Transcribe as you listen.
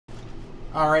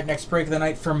All right, next break of the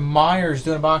night for Meyers,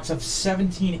 doing a box of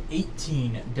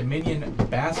 17-18 Dominion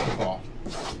Basketball.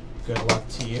 Good luck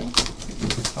to you.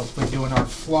 Hopefully doing our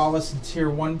flawless and Tier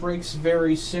 1 breaks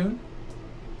very soon.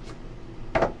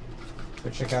 Go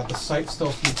check out the site, still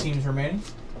a few teams remaining.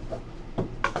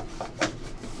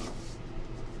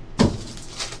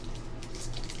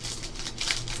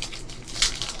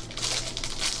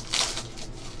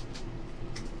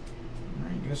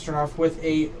 Going to start off with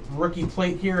a rookie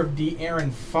plate here of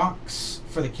De'Aaron Fox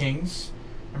for the Kings,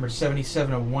 number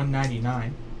 77 of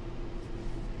 199.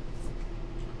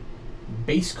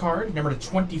 Base card, number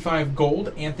 25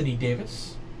 gold, Anthony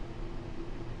Davis.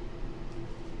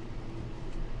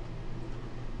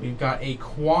 We've got a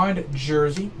quad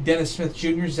jersey, Dennis Smith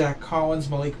Jr., Zach Collins,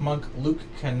 Malik Monk, Luke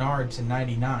Kennard to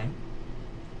 99.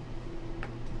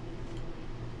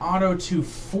 Auto to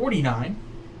 49.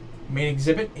 Main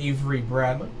exhibit, Avery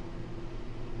Bradley.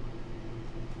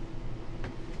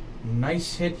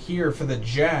 Nice hit here for the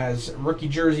Jazz. Rookie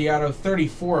jersey auto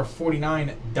 34 of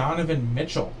 49, Donovan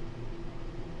Mitchell.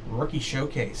 Rookie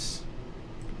showcase.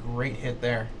 Great hit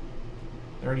there.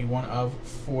 31 of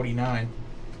 49.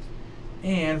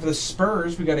 And for the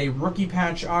Spurs, we got a rookie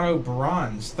patch auto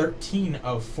bronze, 13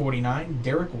 of 49,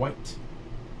 Derek White.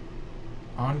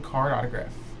 On-card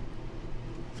autograph.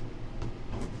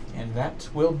 And that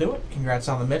will do it. Congrats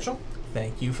on the Mitchell.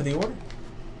 Thank you for the order.